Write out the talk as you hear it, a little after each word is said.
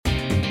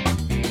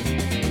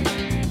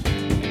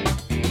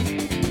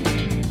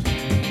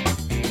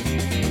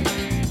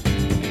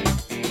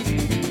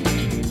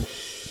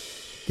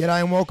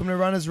G'day and welcome to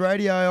Runners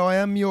Radio. I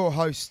am your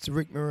host,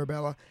 Rick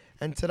Mirabella,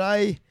 and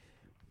today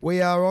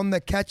we are on the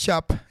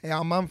catch-up,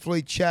 our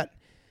monthly chat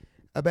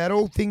about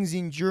all things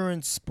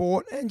endurance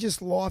sport and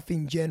just life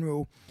in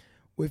general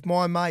with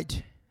my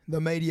mate, the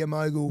media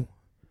mogul.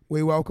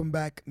 We welcome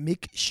back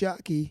Mick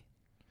Sharkey.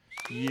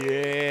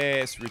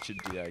 Yes, Richard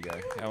Diego.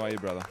 How are you,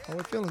 brother? Oh,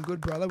 we're feeling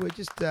good, brother. We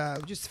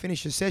just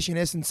finished a session,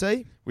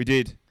 S&C. We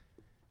did.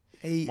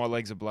 He, My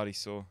legs are bloody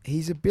sore.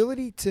 His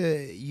ability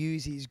to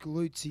use his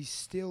glutes is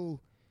still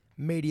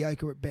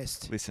mediocre at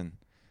best. Listen,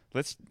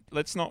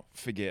 let's not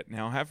forget.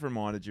 Now, I have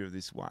reminded you of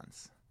this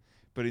once,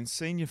 but in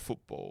senior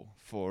football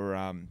for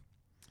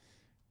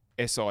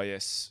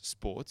SIS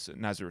Sports at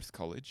Nazareth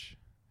College,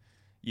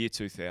 year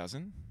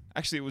 2000.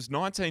 Actually, it was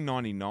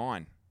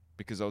 1999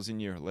 because I was in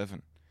year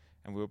 11,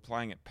 and we were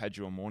playing at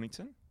Padua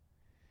Mornington.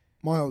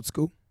 My old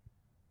school.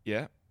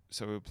 Yeah,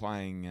 so we were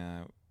playing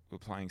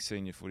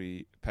senior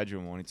footy,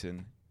 Padua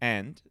Mornington,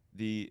 and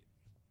the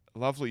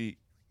lovely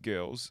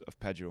girls of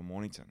Padua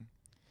Mornington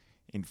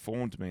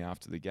informed me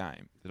after the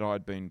game that I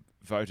had been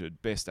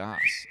voted best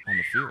arse on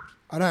the field.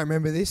 I don't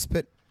remember this,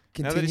 but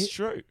continue. Now that is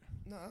true.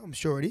 No, I'm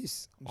sure it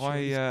is.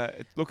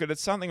 Look,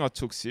 it's something I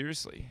took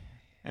seriously,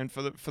 and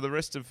for the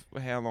rest of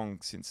how long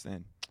since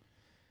then?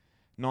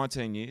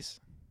 19 years.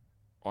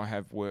 I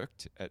have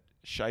worked at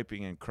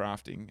shaping and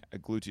crafting a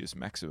gluteus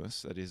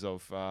maximus that is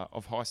of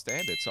high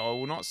standard. So I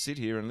will not sit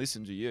here and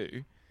listen to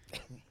you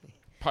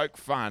poke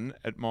fun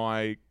at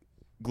my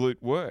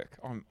glute work.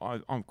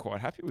 I'm quite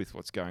happy with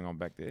what's going on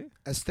back there.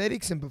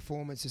 Aesthetics and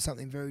performance is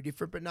something very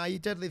different. But no, your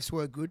deadlifts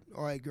were good.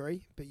 I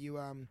agree. But you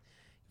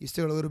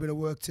still got a little bit of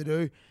work to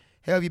do.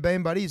 How have you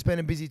been, buddy? It's been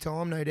a busy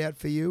time, no doubt,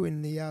 for you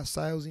in the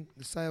sales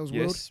world.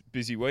 Yes,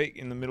 busy week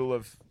in the middle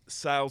of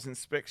sales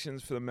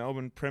inspections for the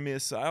Melbourne Premier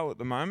Sale at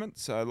the moment.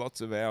 So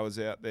lots of hours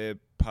out there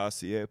past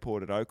the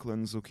airport at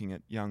Oaklands looking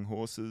at young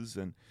horses.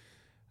 And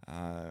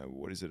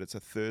what is it? It's a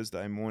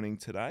Thursday morning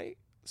today.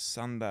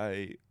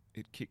 Sunday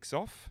it kicks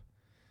off.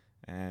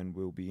 And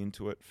we'll be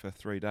into it for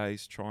 3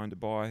 days trying to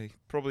buy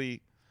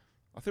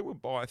I think we'll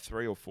buy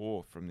 3 or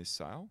 4 from this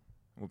sale.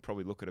 We'll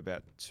probably look at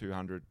about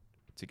 200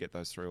 to get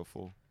those 3 or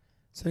 4.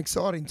 It's an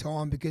exciting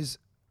time because,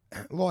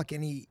 like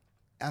any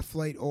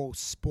athlete or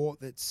sport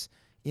that's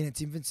in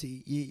its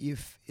infancy,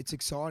 it's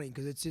exciting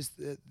because it's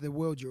just the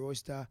world's your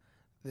oyster.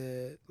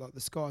 The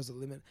sky's the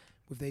limit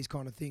with these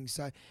kind of things.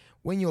 So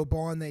when you're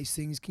buying these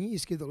things, can you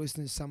just give the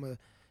listeners some of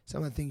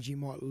the things you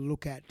might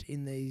look at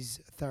in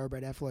these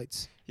thoroughbred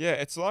athletes? Yeah,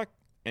 it's like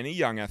any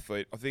young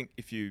athlete. I think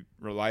if you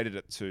related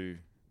it to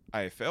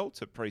AFL,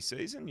 to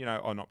pre-season,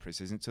 not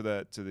pre-season, to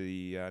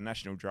the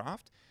national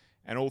draft,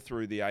 and all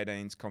through the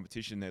 18s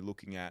competition, they're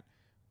looking at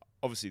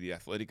obviously the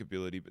athletic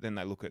ability, but then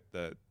they look at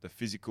the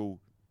physical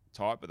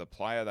type of the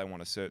player. They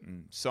want a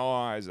certain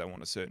size, they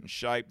want a certain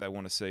shape, they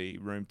want to see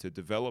room to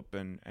develop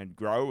and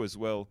grow as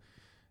well,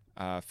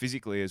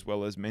 physically as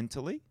well as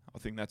mentally. I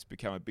think that's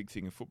become a big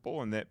thing in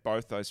football, and that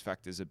both those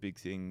factors are big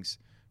things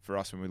for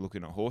us when we're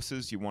looking at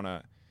horses. You want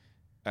a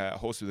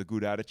horse with a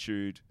good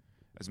attitude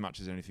as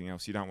much as anything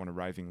else. You don't want a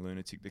raving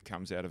lunatic that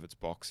comes out of its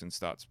box and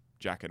starts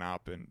jacking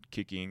up and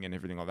kicking and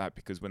everything like that,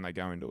 because when they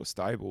go into a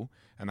stable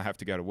and they have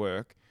to go to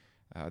work,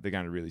 they're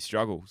going to really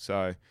struggle.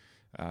 So,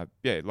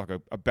 like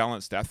a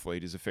balanced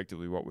athlete is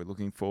effectively what we're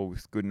looking for,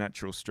 with good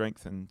natural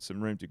strength and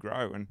some room to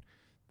grow. And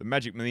the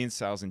Magic Millions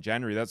sales in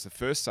January, that's the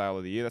first sale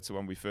of the year. That's the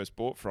one we first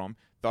bought from.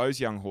 Those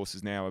young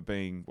horses now are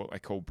being what they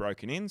call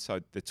broken in.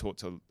 So they're taught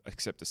to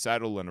accept a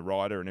saddle and a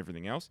rider and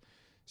everything else.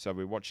 So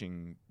we're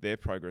watching their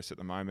progress at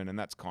the moment, and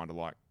that's kind of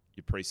like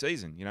your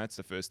pre-season. It's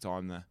the first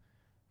time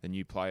the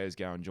new players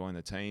go and join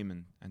the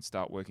team and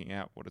start working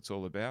out what it's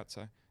all about.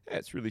 So, yeah,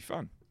 it's really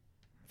fun.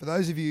 For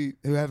those of you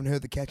who haven't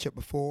heard the catch-up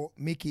before,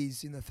 Mick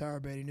is in the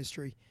thoroughbred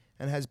industry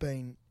and has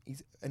been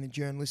in a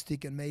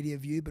journalistic and media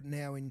view, but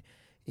now in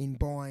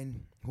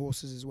buying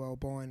horses as well,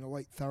 buying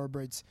elite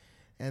thoroughbreds.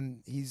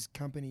 And his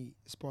company,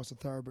 Spicer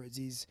Thoroughbreds,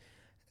 is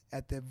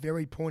at the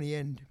very pointy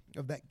end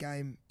of that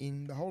game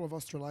in the whole of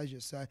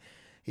Australasia. So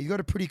he's got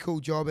a pretty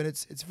cool job, and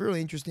it's really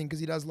interesting because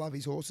he does love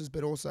his horses,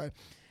 but also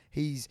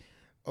he's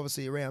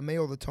obviously around me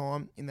all the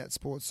time in that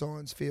sports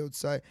science field.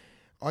 So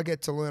I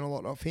get to learn a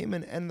lot off him,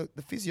 and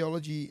the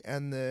physiology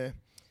and the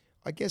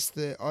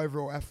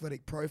overall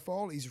athletic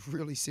profile is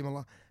really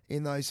similar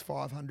in those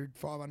 500,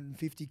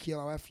 550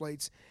 kilo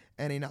athletes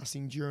and in us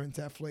endurance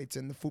athletes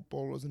and the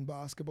footballers and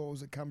basketballers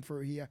that come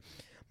through here.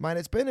 Mate,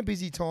 it's been a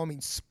busy time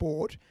in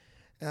sport.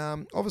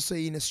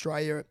 Obviously in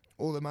Australia,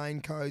 all the main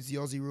codes, the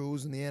Aussie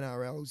rules and the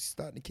NRL is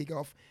starting to kick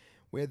off,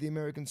 where the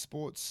American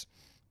sports,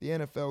 the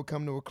NFL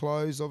come to a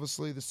close.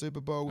 Obviously the Super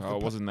Bowl.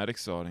 Wasn't that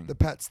exciting? The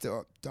Pats,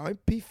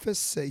 don't be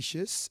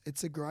facetious.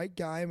 It's a great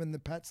game and the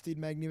Pats did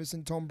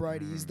magnificent. Tom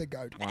Brady is the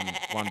GOAT.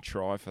 One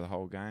try for the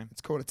whole game.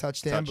 It's called a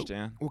touchdown. But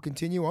we'll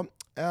continue on.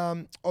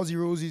 Aussie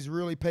rules is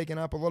really peaking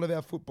up. A lot of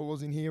our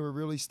footballers in here are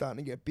really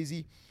starting to get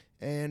busy.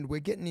 And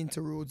we're getting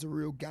into rules of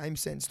real game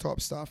sense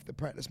type stuff. The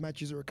practice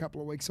matches are a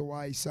couple of weeks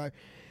away. So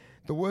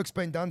the work's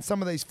been done.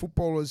 Some of these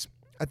footballers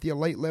at the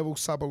elite level,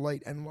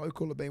 sub-elite and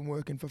local have been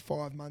working for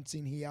 5 months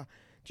in here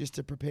just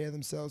to prepare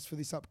themselves for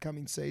this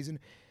upcoming season.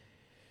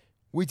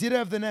 We did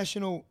have the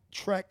National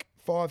Track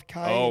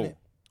 5K. Oh,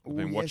 I've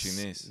been watching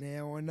this.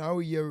 Now I know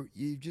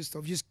I've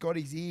just got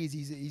his ears.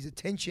 His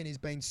attention is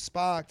being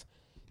sparked.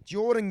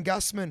 Jordan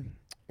Gusman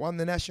won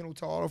the national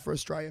title for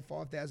Australia,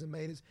 5,000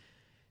 metres,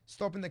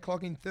 stopping the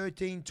clock in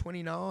 13:29.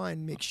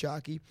 Mick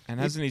Sharkey. And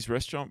hasn't his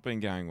restaurant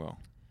been going well?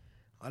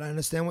 I don't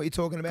understand what you're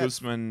talking about.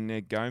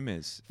 Guzman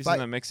Gomez.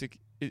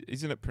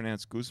 Isn't it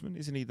pronounced Guzman?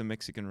 Isn't he the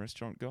Mexican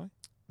restaurant guy?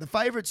 The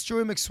favourite,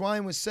 Stewie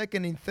McSwain, was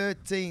second in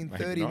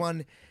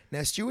 13:31. Now,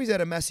 Stewie's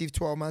had a massive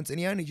 12 months, and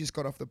he only just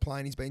got off the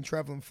plane. He's been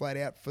travelling flat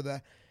out for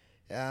the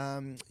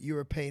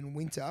European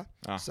winter.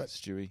 So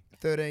Stewie.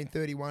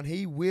 13:31.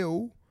 He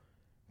will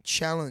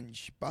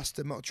challenge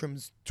Buster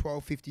Mottram's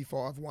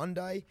 12:55 one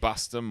day.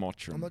 Buster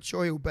Mottram. I'm not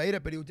sure he'll beat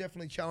it, but he'll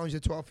definitely challenge the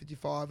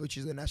 12:55, which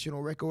is the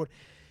national record.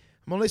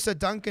 Melissa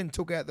Duncan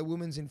took out the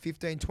women's in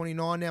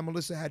 15:29. Now,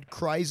 Melissa had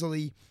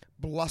crazily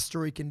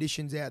blustery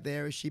conditions out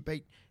there as she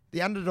beat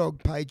the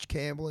underdog Paige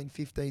Campbell in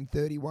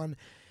 15:31.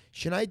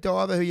 Sinead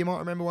Diver, who you might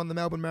remember won the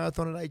Melbourne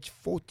Marathon at age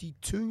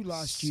 42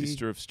 last year.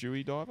 Sister of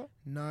Stewie Diver?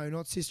 No,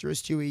 not sister of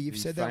Stewie. You've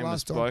said that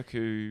last time. The famous bloke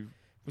who...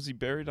 Was he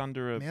buried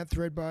under a... Mount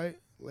Thredbo.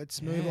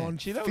 Let's move on.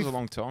 Gee, that was a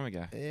long time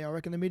ago. Yeah, I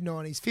reckon the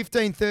mid-90s.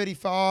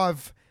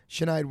 15:35,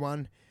 Sinead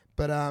won.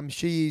 But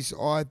she is,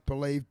 I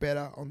believe,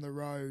 better on the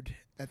road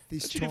at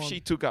this time. If she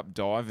took up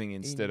diving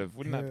instead of...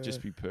 Wouldn't that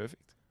just be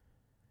perfect?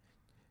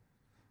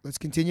 Let's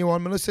continue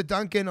on. Melissa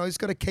Duncan, I just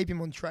got to keep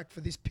him on track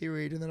for this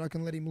period and then I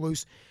can let him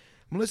loose.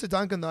 Melissa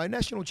Duncan, though,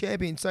 national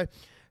champion. So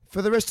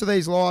for the rest of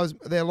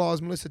their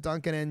lives, Melissa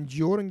Duncan and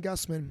Jordan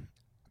Gusman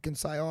can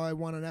say, I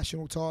won a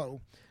national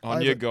title.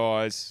 On you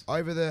guys.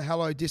 Over the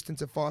hello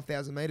distance of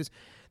 5,000 metres.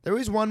 There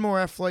is one more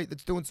athlete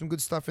that's doing some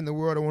good stuff in the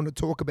world I want to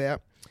talk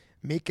about,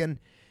 Mick, and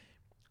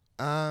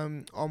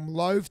I'm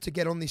loath to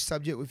get on this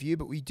subject with you,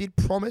 but we did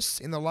promise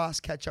in the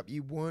last catch-up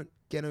you weren't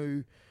going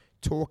to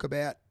talk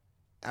about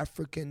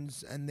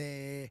Africans and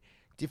their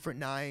different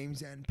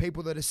names and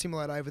people that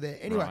assimilate over there.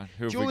 Anyway,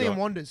 right, Julian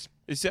Wanders.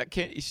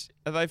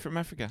 Are they from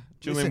Africa?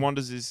 Julian Listen,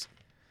 Wanders is,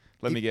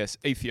 let me guess,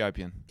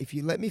 Ethiopian. If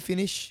you let me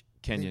finish.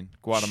 Kenyan,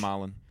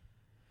 Guatemalan.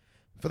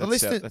 For the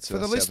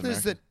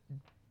listeners that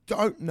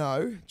don't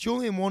know,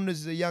 Julian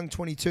Wanders is a young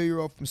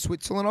 22-year-old from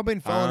Switzerland. I've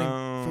been following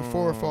him for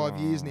 4 or 5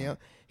 years now.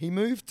 He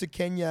moved to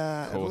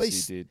Kenya at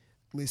least, he did.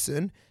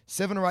 Listen,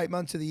 7 or 8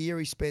 months of the year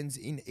he spends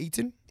in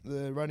Eton,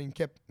 the running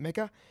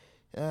Mecca.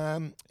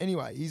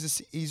 Anyway,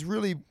 he's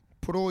really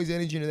put all his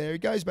energy into there. He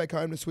goes back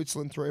home to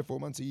Switzerland 3 or 4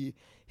 months a year.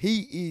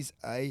 He is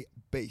a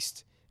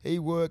beast. He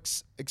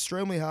works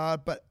extremely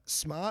hard, but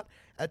smart.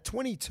 At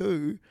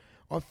 22,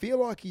 I feel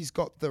like he's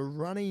got the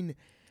running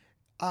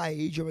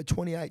age of a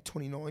 28,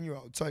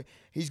 29-year-old. So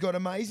he's got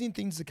amazing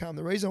things to come.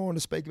 The reason I want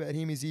to speak about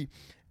him is he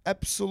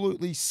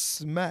absolutely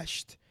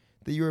smashed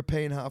the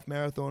European half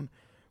marathon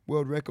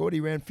world record. He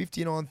ran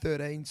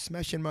 59:13,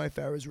 smashing Mo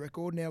Farah's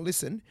record. Now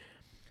listen,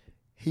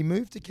 he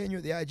moved to Kenya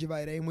at the age of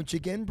 18, which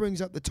again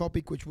brings up the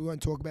topic which we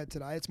won't talk about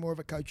today. It's more of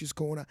a coach's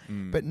corner.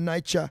 But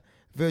nature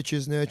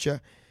versus nurture.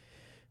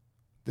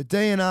 The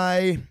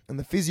DNA and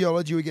the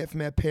physiology we get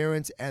from our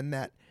parents and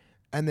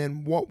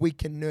then what we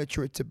can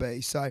nurture it to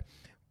be. So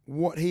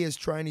what he has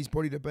trained his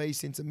body to be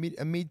since a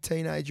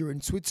mid-teenager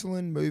in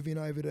Switzerland, moving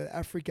over to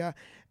Africa,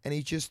 and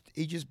he just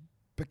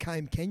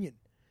became Kenyan,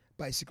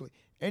 basically.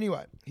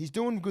 Anyway, he's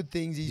doing good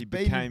things. He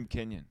became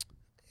Kenyan.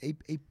 He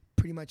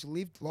pretty much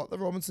lived like the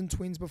Robinson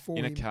twins before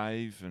in him. a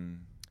cave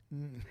and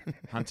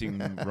hunting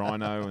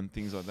rhino and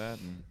things like that.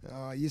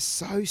 Oh, you're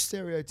so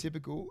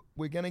stereotypical.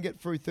 We're going to get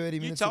through 30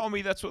 minutes. You told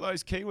me that's what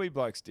those Kiwi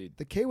blokes did.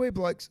 The Kiwi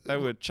blokes. They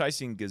were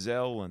chasing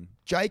gazelle and...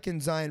 Jake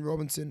and Zane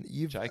Robinson.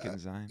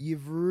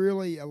 You've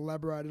really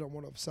elaborated on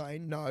what I'm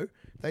saying. No,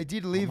 they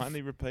did live... I'm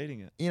only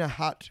repeating it. In a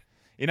hut.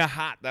 In a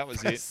hut, that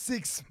was it.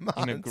 6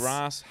 months. In a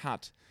grass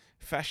hut,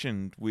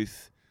 fashioned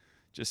with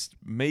just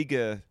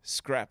meagre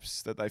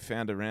scraps that they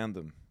found around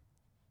them.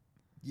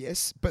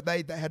 Yes, but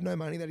they had no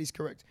money. That is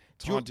correct.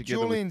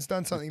 Julian's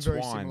done something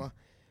very similar,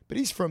 but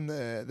he's from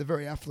the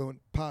very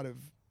affluent part of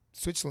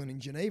Switzerland in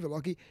Geneva.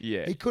 Like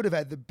he could have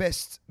had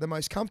the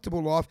most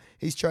comfortable life.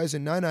 He's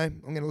chosen, no,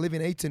 I'm going to live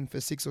in Eton for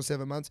 6 or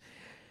 7 months.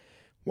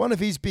 One of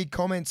his big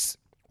comments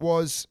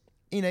was,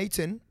 in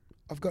Eton,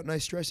 I've got no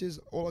stresses.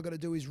 All I got to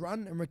do is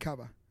run and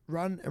recover.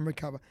 Run and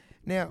recover.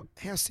 Now,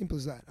 how simple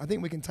is that? I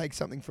think we can take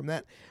something from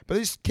that. But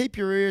just keep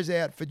your ears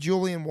out for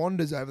Julian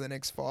Wanders over the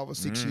next 5 or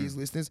 6 years,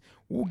 listeners.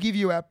 We'll give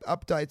you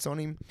updates on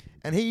him.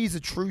 And he is a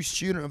true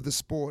student of the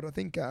sport. I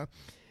think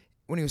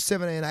when he was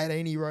 17,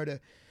 18, he wrote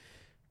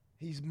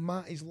his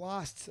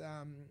last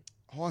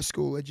high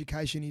school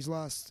education, his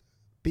last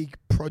big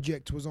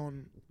project was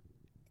on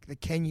the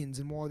Kenyans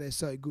and why they're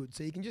so good.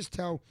 So you can just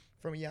tell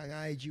from a young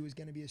age he was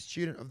going to be a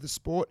student of the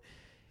sport.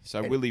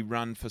 So will he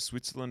run for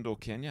Switzerland or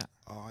Kenya?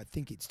 Oh, I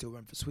think he'd still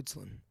run for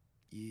Switzerland.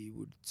 You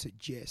would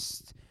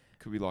suggest.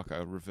 Could be like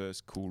a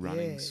reverse cool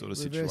running sort of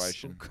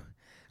situation.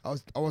 I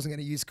wasn't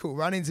going to use cool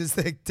runnings as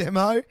the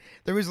demo.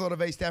 There is a lot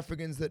of East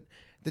Africans that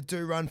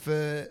do run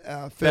for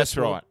That's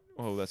right.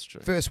 Well, that's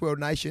true. First world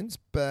nations.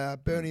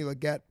 Bernie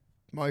Lagat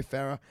Mo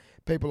Farah,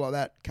 people like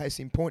that, case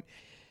in point.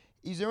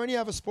 Is there any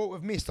other sport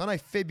we've missed? I know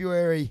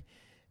February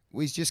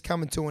was just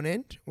coming to an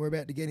end. We're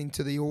about to get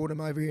into the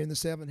autumn over here in the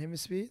Southern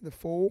Hemisphere, the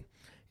fall.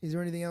 Is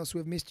there anything else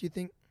we've missed, do you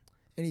think?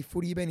 Any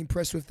footy you've been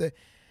impressed with the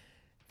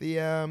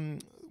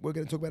we're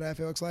going to talk about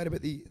AFLX later,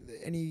 but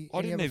any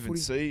I didn't other even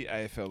footy? see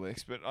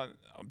AFLX, but I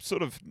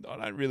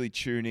don't really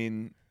tune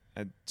in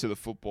to the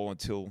football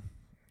until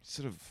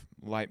sort of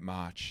late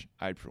March,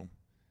 April.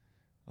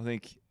 I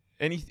think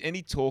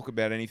any talk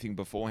about anything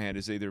beforehand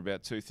is either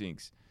about two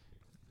things.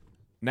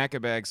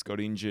 Knackerbags got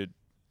injured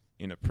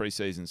in a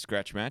preseason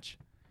scratch match,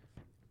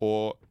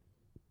 or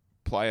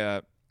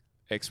player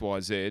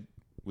XYZ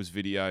was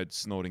videoed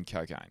snorting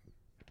cocaine,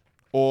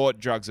 or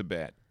drugs are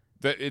bad.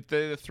 They're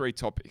the three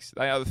topics.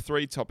 They are the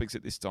three topics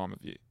at this time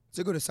of year. It's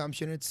a good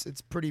assumption. It's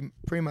pretty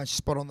much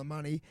spot on the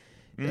money.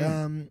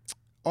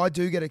 I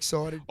do get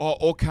excited.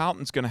 Or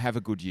Carlton's going to have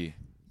a good year.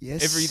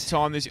 Yes. Every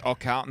time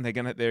Carlton, they're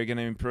going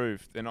to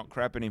improve. They're not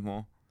crap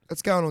anymore.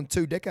 It's going on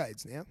 2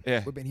 decades now.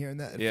 Yeah. We've been hearing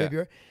that in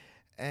February,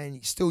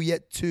 and still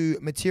yet to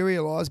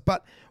materialise.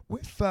 But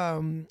with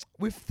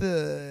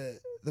the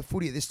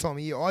footy at this time of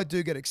year, I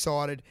do get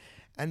excited.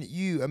 And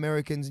you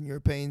Americans and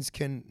Europeans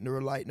can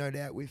relate, no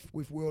doubt,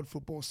 with world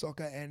football,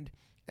 soccer, and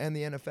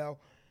the NFL.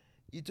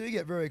 You do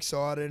get very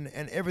excited,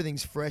 and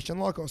everything's fresh. And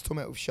like I was talking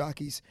about with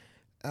Sharkies,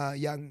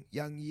 young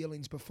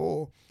yearlings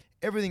before,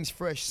 everything's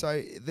fresh.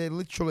 So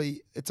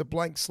it's a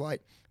blank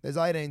slate. There's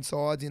 18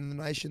 sides in the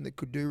nation that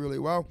could do really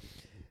well.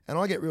 And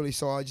I get really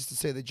excited just to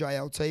see the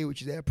JLT,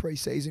 which is our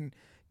pre-season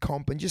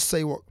comp, and just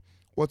see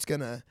what's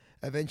going to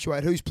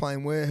eventuate, who's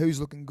playing where, who's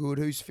looking good,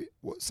 who's fit,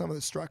 some of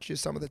the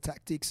structures, some of the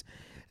tactics,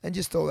 and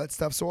just all that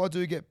stuff. So I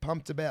do get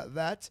pumped about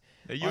that.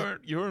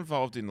 You're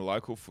involved in the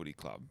local footy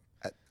club.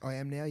 I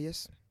am now,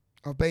 yes.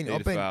 I've been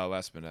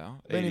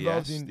Aspinall, been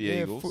involved in the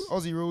Eagles.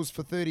 Aussie rules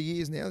for 30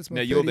 years now.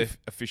 Now you're their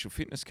official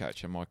fitness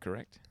coach, am I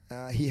correct?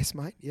 Yes,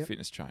 mate. Yep.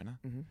 Fitness trainer.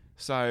 Mm-hmm.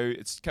 So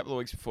it's a couple of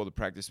weeks before the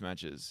practice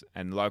matches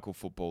and local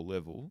football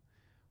level.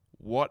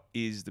 What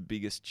is the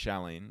biggest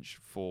challenge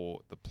for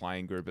the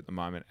playing group at the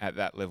moment at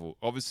that level?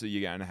 Obviously,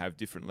 you're going to have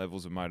different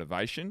levels of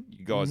motivation.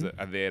 You guys that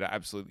are there to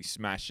absolutely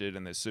smash it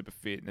and they're super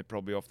fit and they're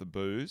probably off the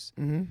booze.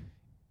 Mm-hmm.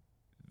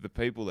 The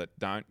people that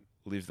don't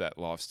live that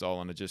lifestyle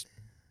and are just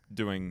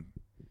doing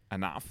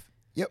enough.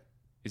 Yep.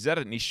 Is that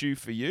an issue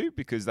for you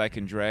because they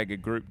can drag a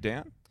group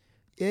down?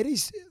 Yeah, it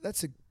is.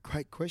 That's a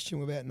great question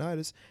without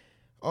notice.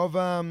 I've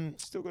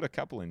still got a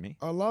couple in me.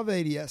 I love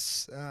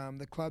EDS,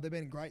 the club. They've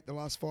been great the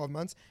last 5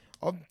 months.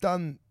 I've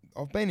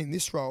been in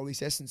this role,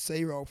 this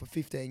S&C role, for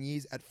 15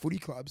 years at footy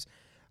clubs.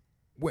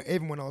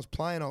 Even when I was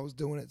playing, I was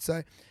doing it.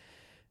 So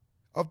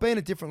I've been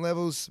at different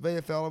levels.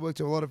 VFL, I've worked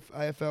with a lot of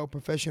AFL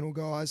professional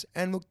guys.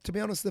 And look, to be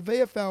honest, the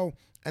VFL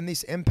and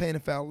this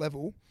MPNFL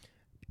level,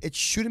 it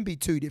shouldn't be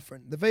too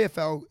different. The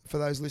VFL, for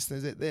those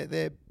listeners,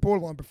 they're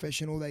borderline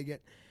professional. They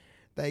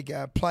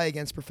play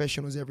against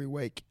professionals every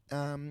week.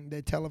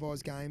 They're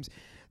televised games.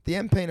 The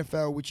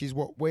MPNFL, which is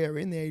what we're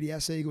in, the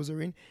EDS Eagles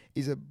are in,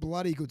 is a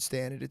bloody good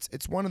standard.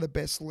 It's one of the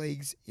best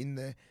leagues in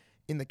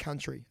the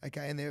country.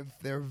 Okay, and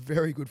they're a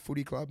very good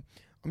footy club.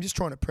 I'm just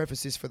trying to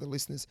preface this for the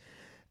listeners.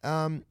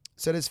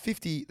 So there's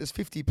 50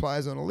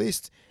 players on a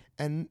list,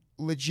 and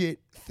legit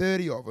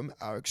 30 of them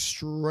are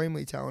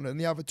extremely talented, and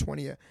the other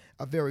 20 are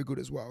very good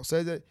as well.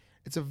 So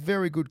it's a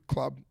very good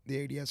club,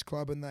 the EDS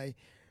club, and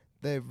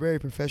they're very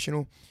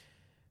professional.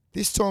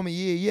 This time of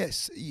year,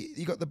 yes,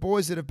 you got the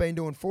boys that have been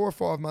doing 4 or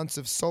 5 months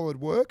of solid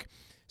work.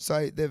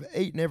 So they've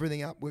eaten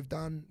everything up. We've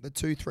done the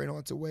 2-3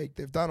 nights a week.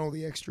 They've done all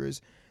the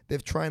extras.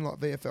 They've trained like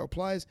VFL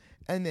players.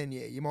 And then,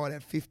 you might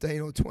have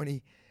 15 or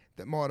 20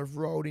 that might have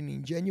rolled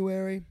in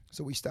January.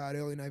 So we start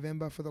early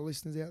November for the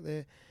listeners out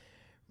there.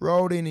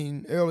 Rolled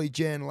in early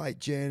Jan, late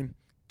Jan.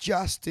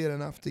 Just did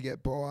enough to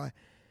get by.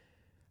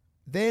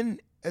 Then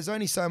there's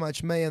only so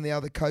much me and the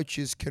other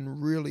coaches can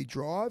really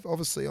drive.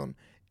 Obviously,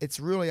 it's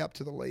really up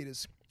to the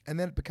leaders. And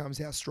then it becomes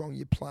how strong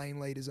your playing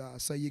leaders are.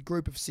 So your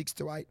group of 6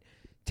 to 8,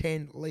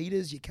 10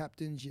 leaders, your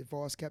captains, your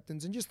vice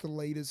captains, and just the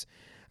leaders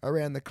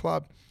around the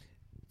club,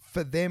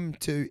 for them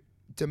to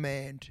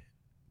demand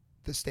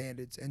the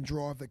standards and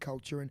drive the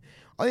culture. And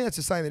I think that's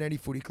the same at any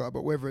footy club,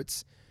 but whether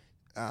it's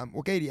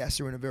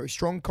EDS are in a very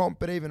strong comp,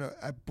 but even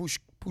a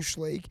push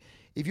league,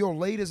 if your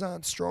leaders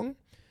aren't strong,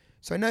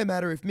 so no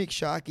matter if Mick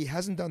Sharkey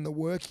hasn't done the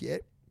work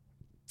yet,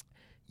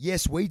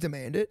 yes, we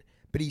demand it,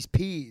 but his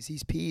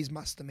peers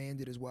must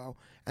demand it as well.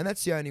 And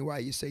that's the only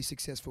way you see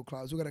successful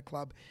clubs. We've got a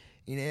club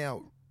in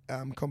our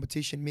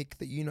competition, Mick,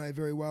 that you know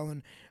very well,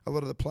 and a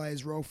lot of the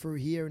players roll through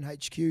here in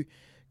HQ,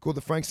 called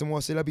the Frankston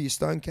YCW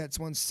Stonecats,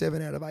 won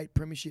 7 out of 8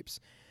 premierships.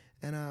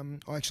 And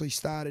I actually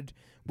started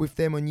with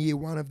them on year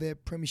 1 of their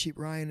premiership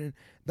reign, and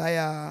they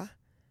are,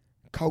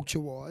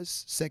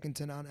 culture-wise, second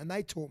to none. And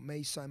they taught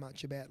me so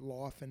much about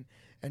life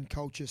and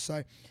culture.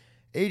 So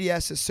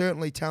EDS is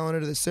certainly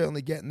talented. They're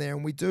certainly getting there,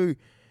 and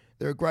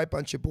they're a great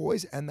bunch of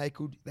boys, and they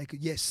could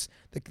yes,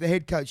 the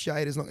head coach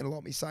Shader's not going to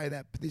let me say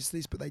that,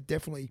 but they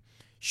definitely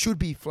should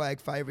be flag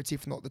favourites,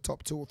 if not the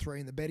top 2 or 3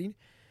 in the betting.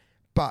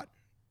 But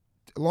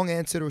a long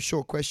answer to a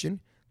short question,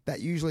 that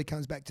usually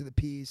comes back to the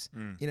peers.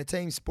 In a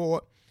team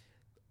sport,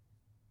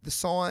 the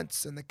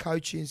science and the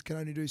coaches can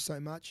only do so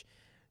much.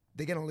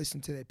 They're going to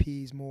listen to their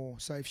peers more.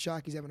 So if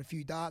Sharky's having a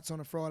few darts on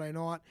a Friday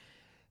night,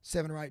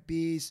 7 or 8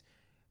 beers,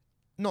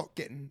 not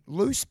getting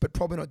loose, but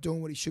probably not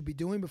doing what he should be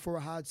doing before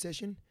a hard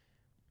session,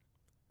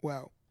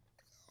 well,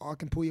 I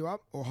can pull you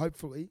up, or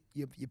hopefully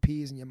your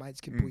peers and your mates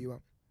can pull you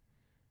up.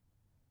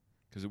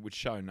 Because it would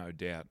show, no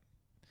doubt,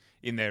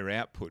 in their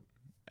output.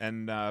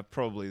 And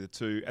probably the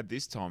two, at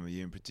this time of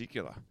year in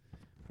particular,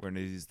 when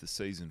it is the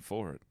season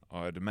for it,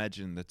 I'd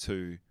imagine the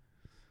two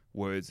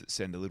words that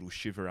send a little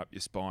shiver up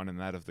your spine and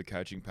that of the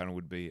coaching panel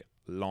would be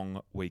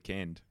long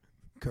weekend.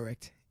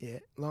 Correct. Yeah,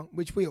 long,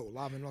 which we all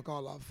love, and like I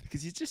love.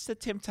 Because it's just a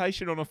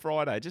temptation on a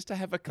Friday just to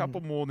have a couple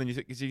more than you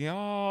think. Because you go,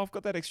 oh, I've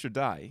got that extra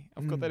day.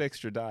 I've got that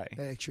extra day.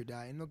 That extra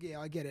day. And look, yeah,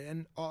 I get it.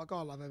 And I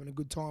love having a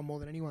good time more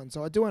than anyone.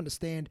 So I do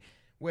understand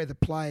where the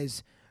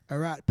players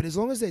are at. But as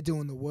long as they're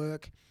doing the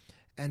work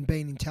and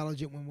being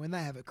intelligent when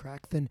they have a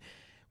crack, then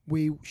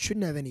we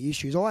shouldn't have any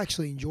issues. I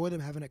actually enjoy them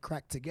having a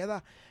crack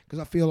together, because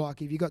I feel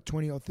like if you've got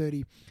 20 or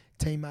 30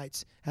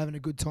 teammates having a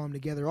good time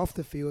together off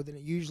the field, then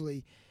it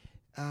usually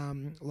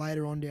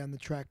later on down the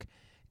track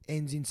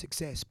ends in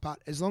success. But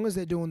as long as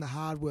they're doing the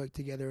hard work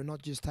together and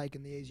not just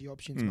taking the easy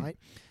options, mate.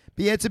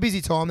 But yeah, it's a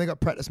busy time. They've got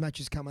practice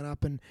matches coming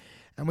up, and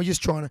we're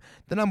just trying to...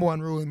 The number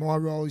one rule in my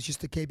role is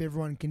just to keep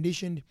everyone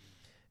conditioned,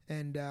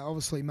 and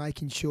obviously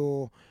making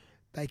sure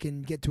they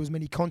can get to as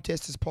many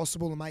contests as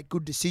possible and make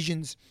good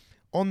decisions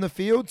on the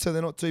field so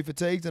they're not too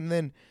fatigued. And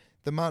then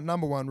the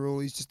number one rule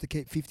is just to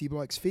keep 50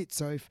 blokes fit.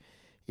 So if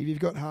you've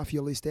got half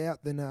your list out,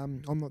 then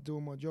I'm not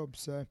doing my job.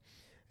 So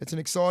it's an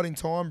exciting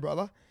time,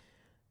 brother.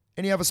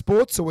 Any other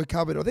sports, or we're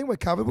covered? I think we're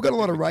covered. We've got a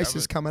lot of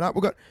races coming up.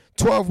 We've got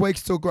 12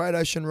 weeks till Great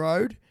Ocean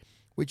Road,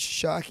 which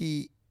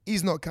Sharky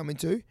is not coming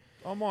to.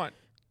 I might.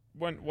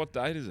 What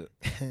date is it?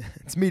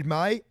 It's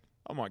mid-May.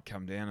 I might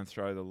come down and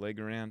throw the leg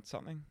around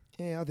something.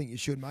 Yeah, I think you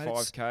should, mate.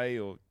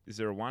 5K, or is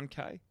there a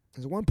 1K?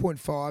 There's a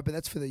 1.5, but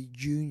that's for the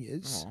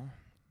juniors. Oh,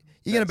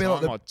 You're going to be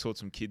like I taught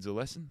some kids a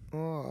lesson.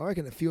 Oh, I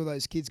reckon a few of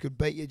those kids could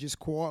beat you just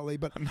quietly.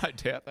 But no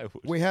doubt they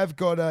would. We have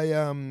got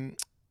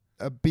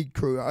a big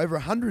crew, over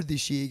 100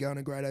 this year going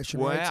to Great Ocean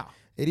Road. Wow.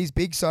 It is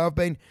big, so I'm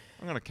going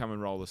to come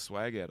and roll the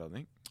swag out, I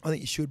think. I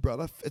think you should,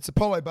 brother. It's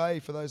Apollo Bay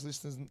for those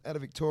listeners out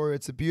of Victoria.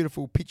 It's a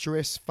beautiful,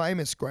 picturesque,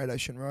 famous Great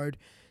Ocean Road.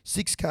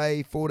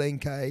 6K,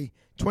 14K,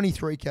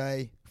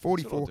 23K,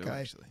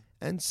 44K,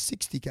 and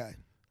 60K.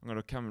 I'm going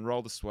to come and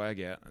roll the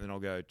swag out, and then I'll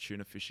go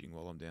tuna fishing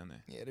while I'm down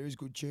there. Yeah, there is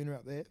good tuna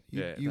up there.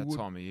 That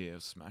time of year, I'll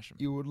smash them.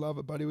 You would love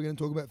it, buddy. We're going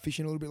to talk about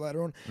fishing a little bit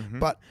later on.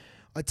 But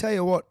I tell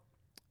you what,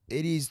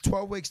 it is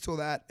 12 weeks till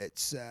that.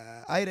 It's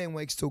 18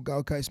 weeks till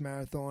Gold Coast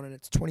Marathon, and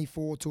it's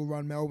 24 till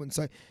Run Melbourne.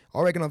 So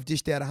I reckon I've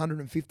dished out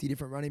 150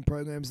 different running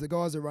programs. The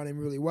guys are running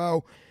really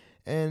well.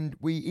 And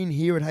we, in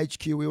here at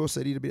HQ, we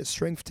also did a bit of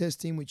strength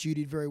testing, which you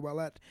did very well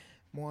at,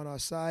 might I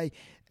say.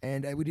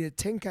 And we did a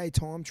 10K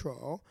time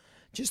trial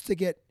just to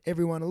get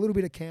everyone a little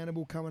bit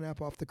accountable coming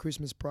up after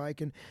Christmas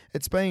break. And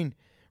it's been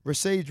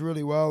received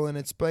really well, and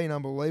it's been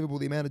unbelievable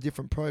the amount of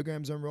different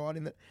programs I'm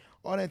writing that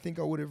I don't think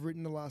I would have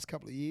written the last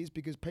couple of years,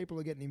 because people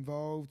are getting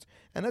involved.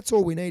 And that's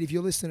all we need. If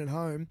you're listening at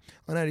home,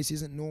 I know this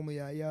isn't normally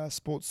a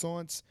sports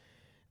science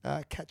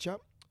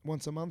catch-up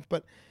once a month,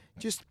 but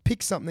just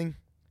pick something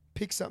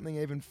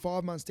even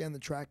 5 months down the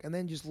track, and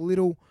then just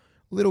little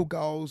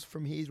goals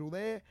from here to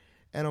there.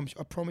 And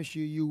I promise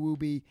you will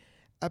be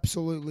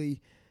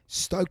absolutely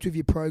stoked with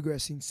your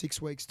progress in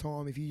 6 weeks'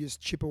 time if you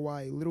just chip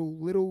away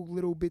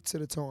little bits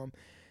at a time.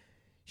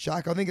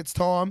 Shark, I think it's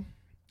time.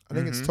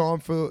 It's time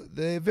for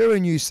the very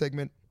new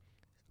segment,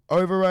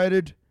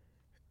 Overrated,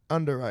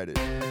 Underrated.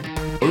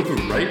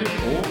 Overrated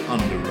or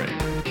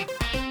underrated?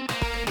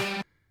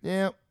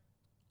 Now,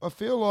 I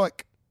feel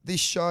like this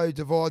show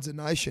divides a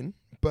nation,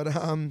 but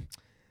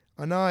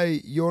I know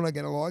you're not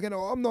going to like it.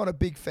 I'm not a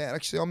big fan.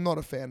 Actually, I'm not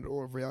a fan at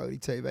all of reality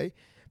TV.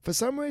 For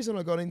some reason,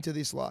 I got into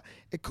this.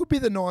 It could be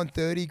the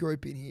 9:30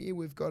 group in here.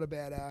 We've got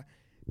about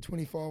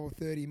 25 or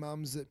 30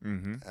 mums that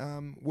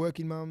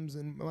working mums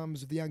and mums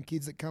with the young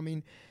kids that come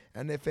in,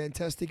 and they're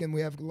fantastic, and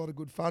we have a lot of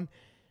good fun.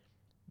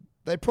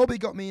 They probably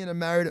got me in a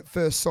Married at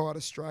First Sight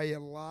Australia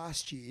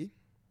last year,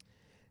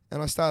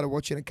 and I started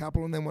watching a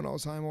couple, and then when I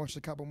was home, I watched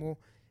a couple more.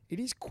 It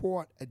is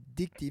quite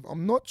addictive.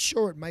 I'm not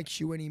sure it makes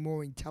you any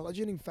more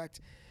intelligent. In fact,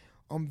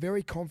 I'm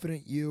very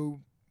confident you're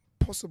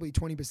possibly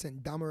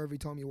 20% dumber every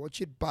time you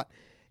watch it, but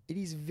it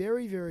is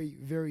very, very,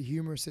 very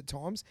humorous at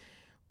times.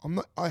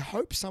 I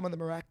hope some of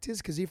them are actors,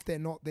 because if they're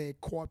not, they're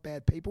quite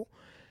bad people.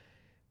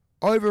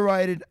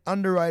 Overrated,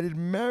 underrated,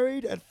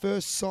 Married at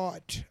First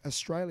Sight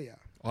Australia.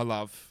 I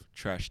love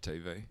trash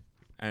TV,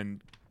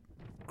 and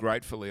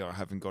gratefully I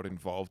haven't got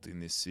involved in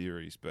this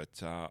series,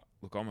 but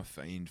look, I'm a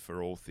fiend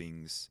for all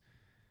things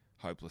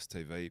hopeless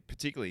TV,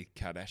 particularly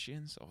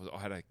Kardashians. I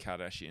had a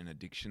Kardashian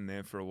addiction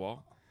there for a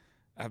while.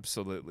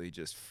 Absolutely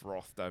just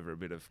frothed over a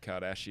bit of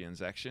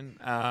Kardashians action.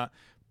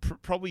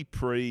 Probably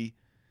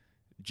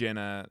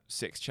pre-Jenner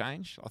sex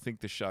change. I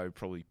think the show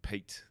probably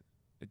peaked.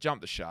 It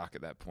jumped the shark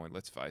at that point,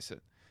 let's face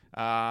it.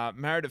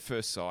 Married at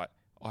First Sight.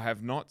 I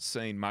have not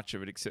seen much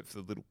of it except for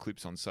the little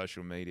clips on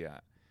social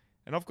media.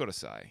 And I've got to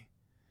say,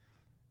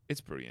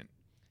 it's brilliant.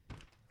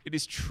 It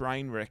is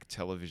train wreck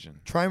television.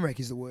 Train wreck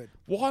is the word.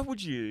 Why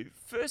would you,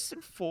 first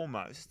and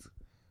foremost,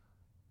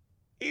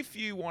 if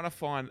you want to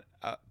find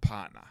a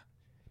partner,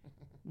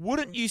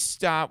 wouldn't you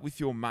start with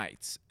your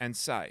mates and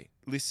say,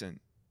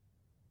 listen,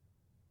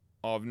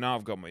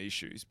 I've got my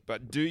issues,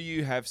 but do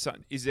you have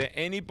some? Is there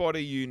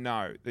anybody you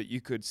know that you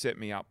could set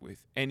me up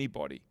with?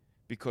 Anybody?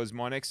 Because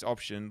my next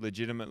option,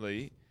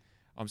 legitimately,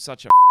 I'm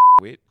such a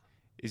wit,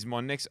 is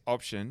my next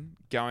option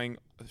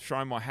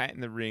throwing my hat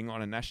in the ring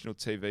on a national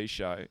TV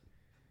show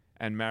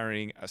and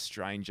marrying a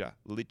stranger,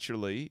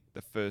 literally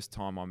the first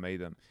time I meet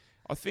them.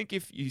 I think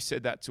if you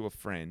said that to a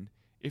friend,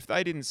 if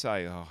they didn't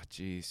say, oh,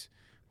 geez,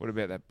 what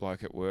about that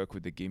bloke at work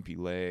with the gimpy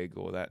leg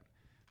or that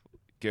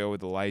girl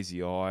with the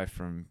lazy eye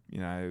from,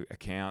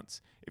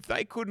 accounts, if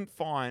they couldn't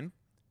find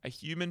a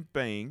human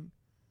being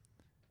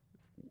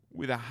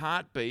with a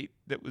heartbeat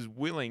that was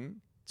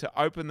willing to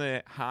open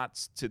their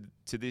hearts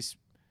to this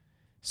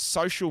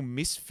social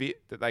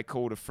misfit that they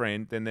called a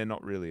friend, then they're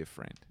not really a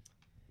friend.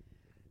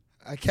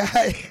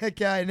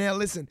 Okay. Now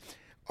listen,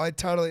 I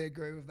totally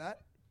agree with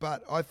that,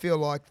 but I feel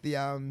like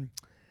the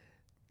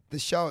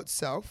show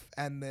itself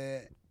and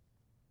the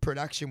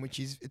production, which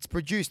is it's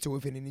produced to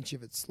within an inch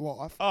of its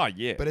life. Oh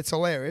yeah, but it's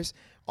hilarious.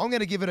 I'm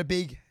going to give it a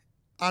big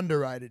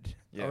underrated.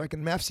 Yeah. I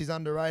reckon Maths is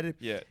underrated.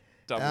 Yeah,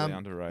 doubly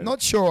underrated.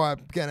 Not sure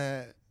I'm going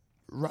to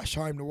rush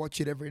home to watch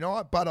it every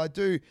night, but I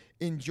do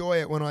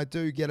enjoy it when I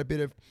do get a bit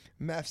of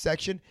Maths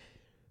action.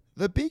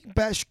 The Big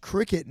Bash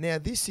cricket. Now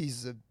this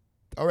is,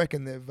 I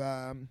reckon they've,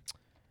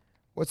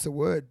 what's the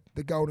word?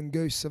 The golden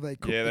goose. Have they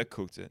cooked they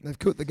cooked it. They've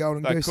cooked the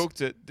golden goose. They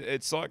cooked it.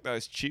 It's like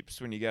those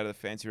chips when you go to the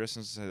fancy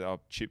restaurants and say, oh,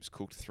 chips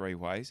cooked 3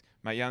 ways.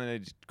 Mate, you only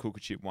need to cook a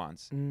chip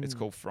once. It's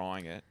called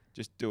frying it.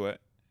 Just do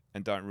it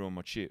and don't ruin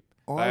my chip.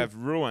 They have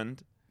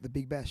ruined the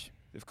Big Bash.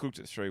 They've cooked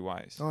it 3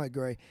 ways. I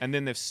agree. And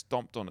then they've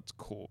stomped on its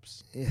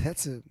corpse. Yeah,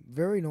 that's a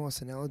very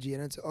nice analogy,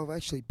 and I'm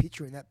actually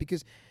picturing that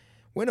because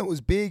when it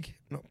was big,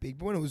 not big,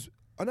 but when it was,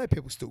 I know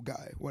people still go,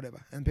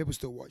 whatever, and people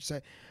still watch.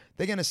 So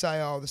they're going to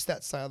say, oh, the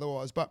stats say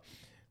otherwise. But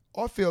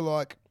I feel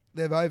like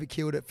they've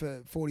overkilled it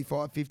for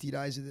 45, 50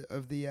 days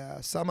of the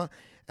summer,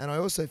 and I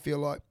also feel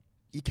like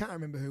you can't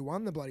remember who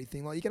won the bloody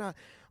thing. Like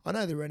I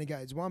know the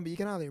Renegades won, but you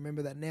can hardly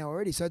remember that now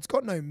already. So it's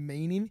got no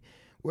meaning.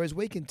 Whereas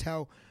we can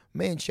tell,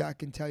 me and Shark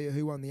can tell you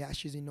who won the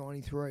Ashes in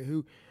 '93,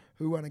 who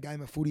won a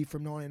game of footy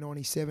from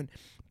 1997.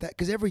 That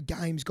because every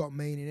game's got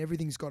meaning,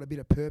 everything's got a bit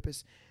of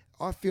purpose.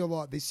 I feel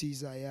like this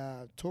is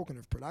a talking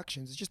of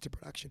productions. It's just a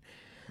production.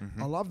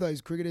 I love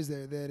those cricketers.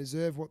 They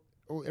deserve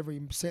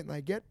every cent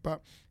they get,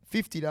 but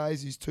 50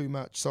 days is too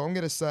much. So I'm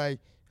going to say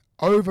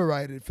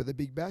overrated for the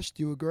Big Bash.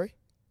 Do you agree?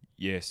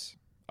 Yes,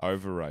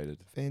 overrated.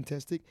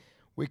 Fantastic.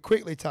 We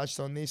quickly touched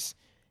on this.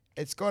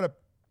 It's got a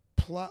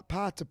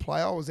part to play.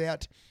 I was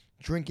out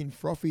drinking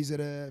frothies at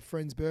a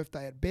friend's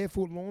birthday at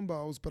Barefoot Lawn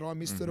Bowls, but I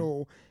missed it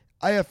all.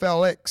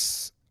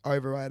 AFLX,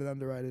 overrated,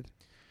 underrated?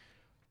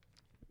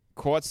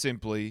 Quite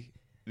simply,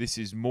 this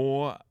is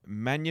more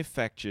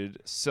manufactured,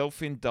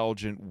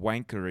 self-indulgent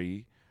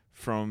wankery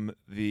from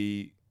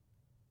the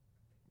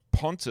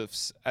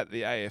pontiffs at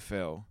the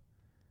AFL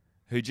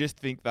who just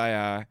think they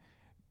are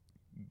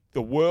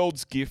the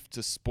world's gift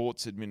to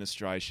sports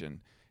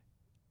administration.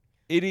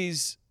 It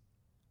is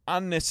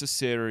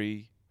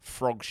unnecessary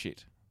frog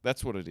shit.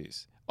 That's what it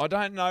is. I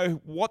don't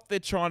know what they're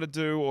trying to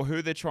do or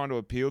who they're trying to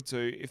appeal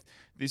to. If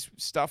this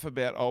stuff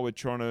about, we're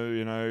trying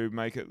to,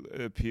 make it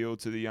appeal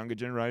to the younger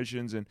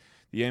generations and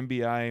the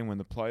NBA, and when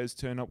the players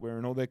turn up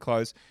wearing all their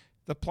clothes,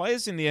 the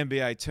players in the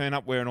NBA turn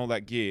up wearing all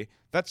that gear.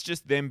 That's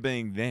just them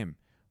being them.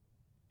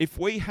 If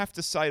we have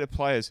to say to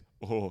players,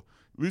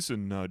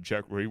 listen,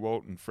 Jack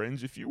Riewoldt and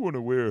friends, if you want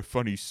to wear a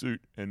funny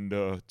suit and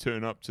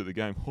turn up to the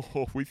game,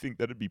 we think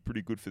that'd be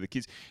pretty good for the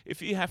kids.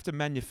 If you have to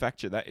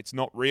manufacture that, it's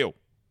not real.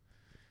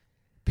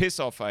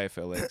 Piss off,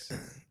 AFLX.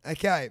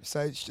 Okay,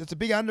 so it's a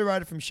big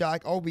underrated from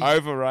Shark.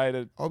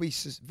 Overrated. I'll be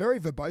very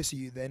verbose of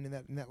you then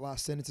in that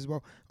last sentence as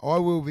well. I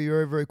will be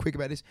very, very quick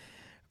about this.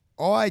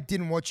 I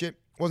didn't watch it.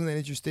 Wasn't that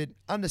interested.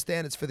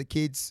 Understand it's for the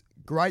kids.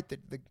 Great that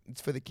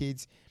it's for the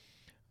kids.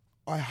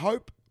 I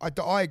hope.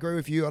 I agree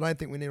with you. I don't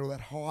think we need all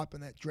that hype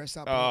and that dress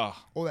up and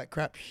all that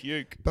crap.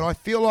 Puke. But I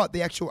feel like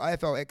the actual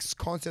AFLX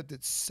concept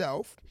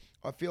itself,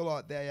 I feel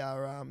like they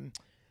are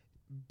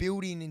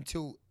building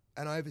into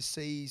an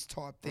overseas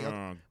type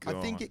thing. I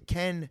think it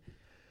can.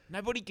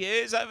 Nobody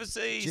cares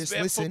overseas Just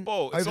about listen,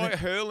 football. It's like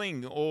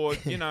hurling or,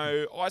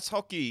 ice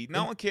hockey.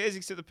 No one cares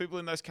except the people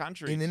in those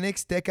countries. In the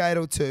next decade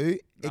or two,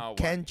 it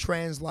can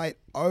translate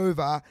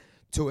over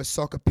to a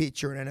soccer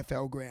pitch or an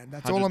NFL ground.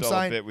 That's all I'm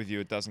saying. Bet with you,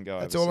 it doesn't go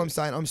That's overseas. all I'm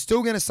saying. I'm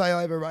still going to say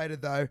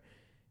overrated, though.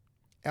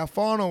 Our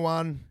final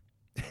one,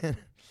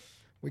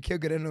 we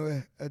could get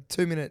into a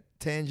 2-minute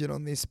tangent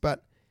on this,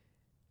 but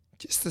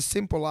just the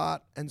simple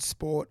art and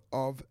sport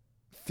of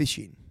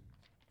fishing.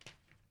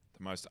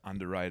 The most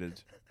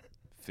underrated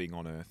thing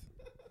on earth.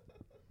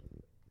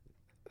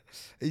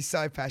 He's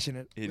so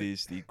passionate. It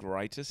is the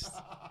greatest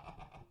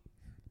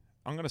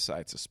I'm going to say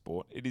it's a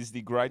sport. It is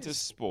the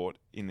greatest sport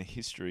in the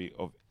history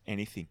of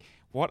anything.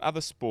 What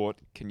other sport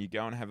can you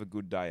go and have a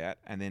good day at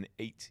and then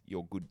eat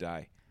your good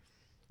day?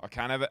 I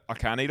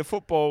can't eat a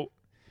football.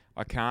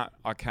 I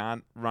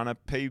can't run a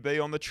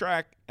PB on the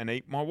track and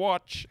eat my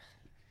watch.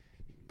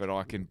 But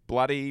I can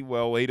bloody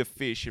well eat a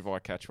fish if I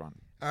catch one.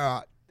 All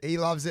right. He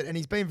loves it, and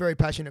he's been very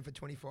passionate for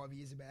 25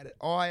 years about it.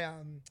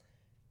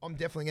 I'm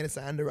definitely going to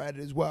say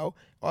underrated as well.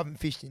 I haven't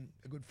fished in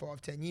a good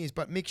 5-10 years,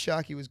 but Mick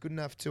Sharkey was good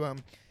enough to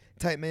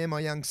take me and my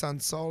young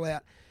son Sol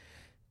out.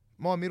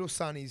 My middle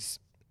son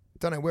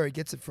don't know where he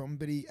gets it from,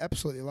 but he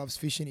absolutely loves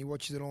fishing. He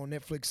watches it all on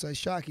Netflix. So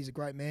Sharky's a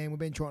great man. We've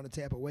been trying to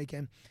tap a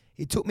weekend.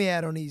 He took me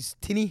out on his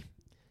tinny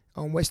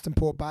on Western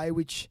Port Bay,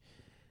 which,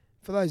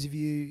 for those of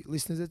you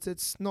listeners,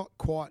 it's not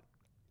quite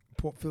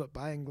Port Phillip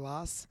Bay in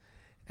glass.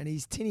 And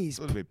his tinny's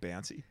A little bit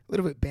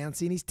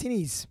bouncy. And his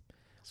tinny's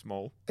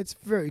Small. it's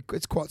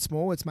quite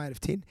small. It's made of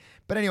tin.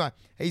 But anyway,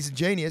 he's a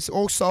genius.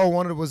 All Sol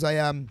wanted was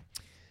a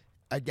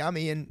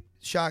gummy, and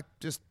Shark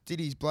just did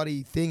his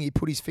bloody thing. He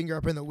put his finger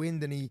up in the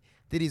wind and he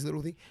did his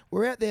little thing.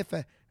 We're out there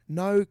for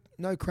no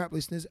crap,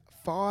 listeners,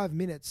 5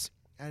 minutes,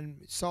 and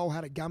Sol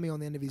had a gummy on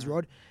the end of his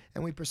rod,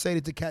 and we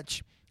proceeded to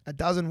catch a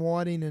dozen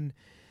whiting and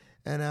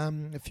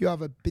a few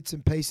other bits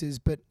and pieces.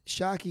 But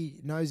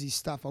Sharky knows his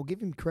stuff. I'll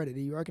give him credit.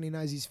 I reckon he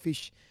knows his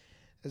fish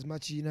as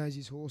much as he knows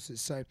his horses.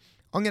 So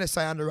I'm going to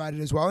say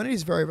underrated as well. And it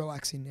is very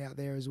relaxing out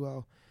there as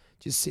well,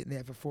 just sitting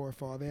there for 4 or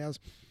 5 hours.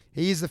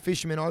 He is the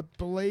fisherman. I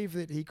believe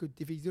that he could,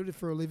 if he did it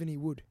for a living, he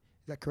would.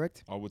 Is that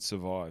correct? I would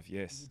survive, He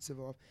yes. would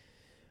survive.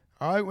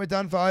 All right, we're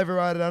done for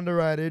overrated,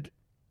 underrated.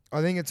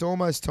 I think it's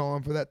almost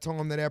time for that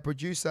time that our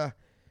producer,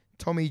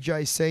 Tommy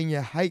J.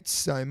 Sr., hates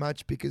so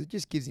much because it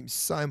just gives him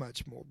so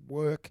much more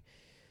work.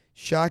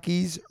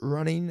 Sharky's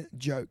running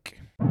joke.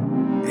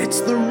 It's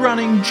the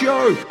running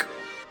joke.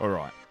 All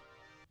right.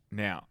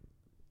 Now,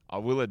 I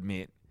will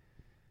admit,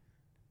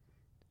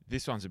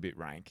 this one's a bit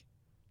rank,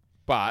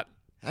 but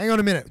Hang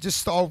on a minute.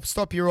 I'll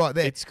stop you right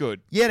there. it's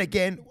good. Yet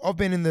again, I've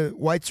been in the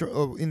weights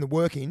or in the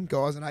working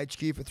guys in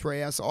HQ for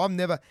 3 hours. So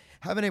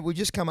we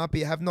just come up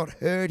here, have not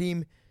heard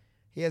him.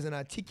 He hasn't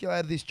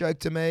articulated this joke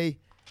to me.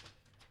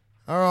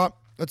 All right,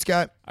 let's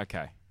go.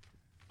 Okay.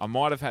 I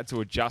might have had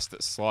to adjust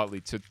it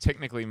slightly to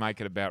technically make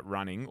it about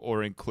running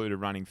or include a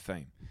running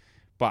theme.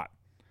 But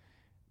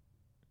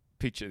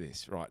picture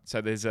this, right? So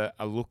there's a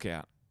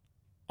lookout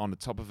on the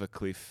top of a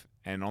cliff,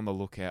 and on the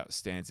lookout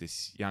stands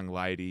this young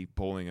lady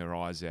bawling her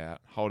eyes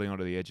out, holding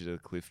onto the edge of the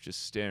cliff,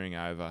 just staring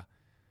over,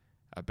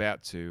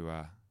 about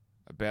to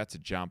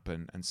jump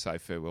and say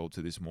farewell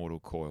to this mortal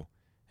coil.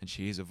 And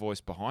she hears a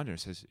voice behind her and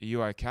says, "Are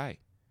you okay?"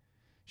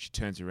 She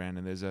turns around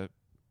and there's a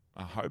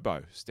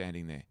hobo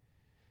standing there.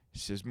 She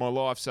says, "My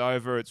life's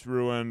over. It's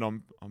ruined.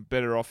 I'm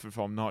better off if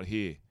I'm not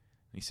here."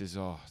 And he says,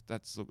 "Oh,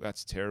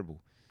 that's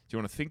terrible. Do you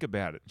want to think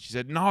about it?" She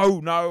said,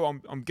 No,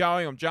 I'm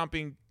going. I'm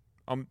jumping.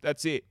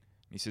 That's it."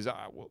 And he says, "Oh,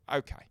 well,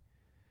 okay.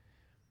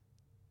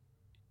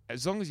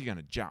 As long as you're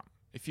going to jump,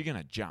 if you're going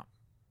to jump,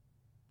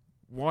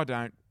 why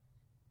don't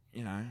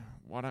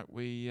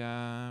we?"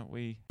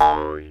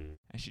 And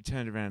she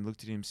turned around and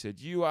looked at him and said,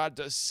 "You are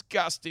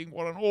disgusting.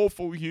 What an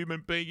awful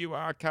human being you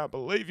are. I can't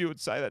believe you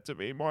would say that to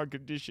me in my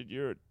condition.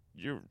 You're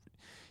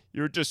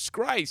a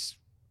disgrace.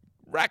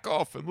 Rack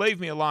off and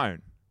leave me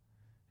alone." And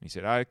he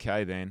said,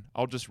 "Okay then,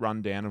 I'll just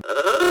run down and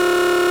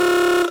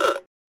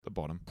the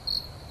bottom."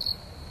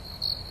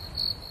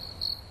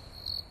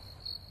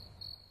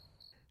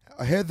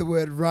 I heard the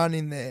word run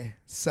in there,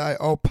 so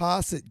I'll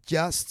pass it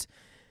just.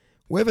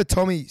 Whether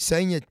Tommy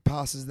Sr.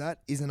 passes that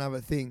is another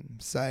thing.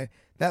 So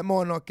that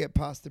might not get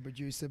past the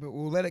producer, but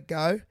we'll let it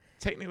go.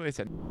 Technically, it's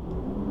a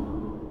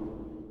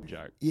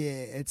joke.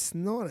 Yeah, it's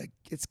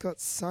got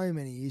so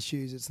many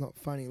issues, it's not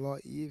funny.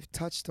 Like, you've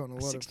touched on a A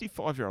lot of.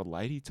 65-year-old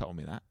lady told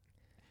me that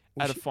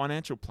Well, at a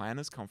financial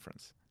planners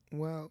conference.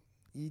 Well,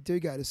 you do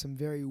go to some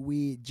very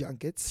weird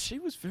junkets. She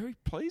was very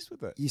pleased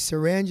with it. You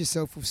surround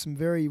yourself with some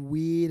very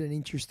weird and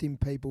interesting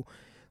people.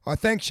 I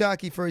thank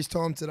Sharky for his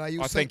time today.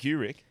 Thank you,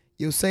 Rick.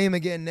 You'll see him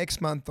again next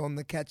month on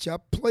the catch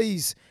up.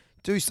 Please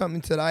do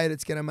something today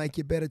that's going to make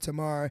you better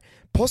tomorrow.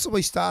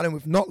 Possibly starting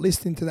with not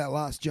listening to that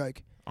last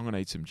joke. I'm going to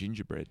eat some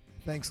gingerbread.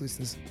 Thanks,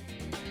 listeners.